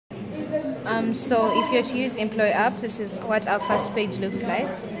So if you're to use Employ app, this is what our first page looks like.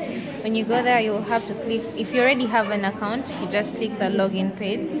 When you go there, you'll have to click, if you already have an account, you just click the login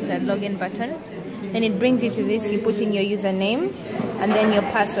page, the login button. Then it brings you to this, you put in your username and then your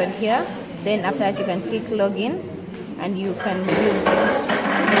password here. Then after that you can click login and you can use it.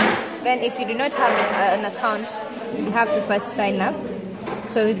 Then if you do not have an account, you have to first sign up.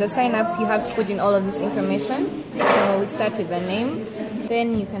 So with the sign up, you have to put in all of this information. So we start with the name,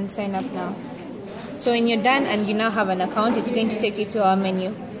 then you can sign up now. So when you're done and you now have an account, it's going to take you to our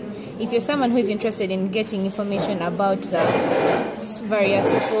menu. If you're someone who is interested in getting information about the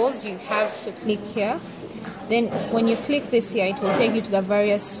various schools, you have to click here. Then when you click this here, it will take you to the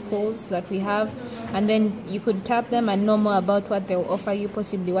various schools that we have, and then you could tap them and know more about what they will offer you,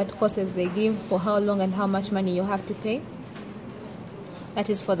 possibly what courses they give, for how long and how much money you have to pay. That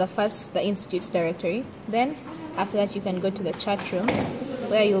is for the institute's directory. Then after that you can go to the chat room,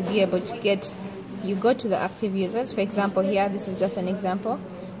 where you'll be able to you go to the active users. For example, here, this is just an example.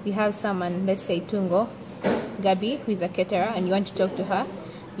 We have someone, let's say Tungo Gabi, who is a caterer, and you want to talk to her.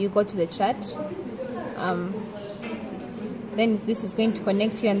 You go to the chat. Then this is going to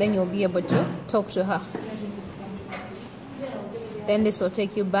connect you, and then you'll be able to talk to her. Then this will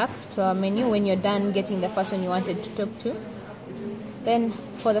take you back to our menu when you're done getting the person you wanted to talk to. Then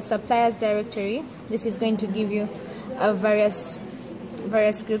for the suppliers directory, this is going to give you various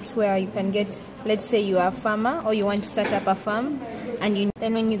groups where you can get, let's say you are a farmer or you want to start up a farm, and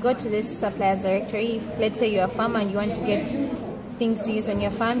then when you go to this suppliers directory, let's say you're a farmer and you want to get things to use on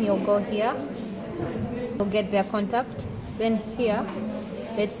your farm, you'll go here, you'll get their contact. Then here,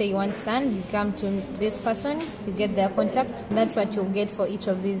 let's say you want sand, you come to this person, you get their contact. That's what you'll get for each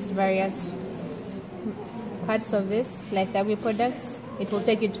of these various parts of this, like the agri products. It will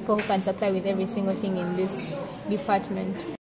take you to people who can supply with every single thing in this department.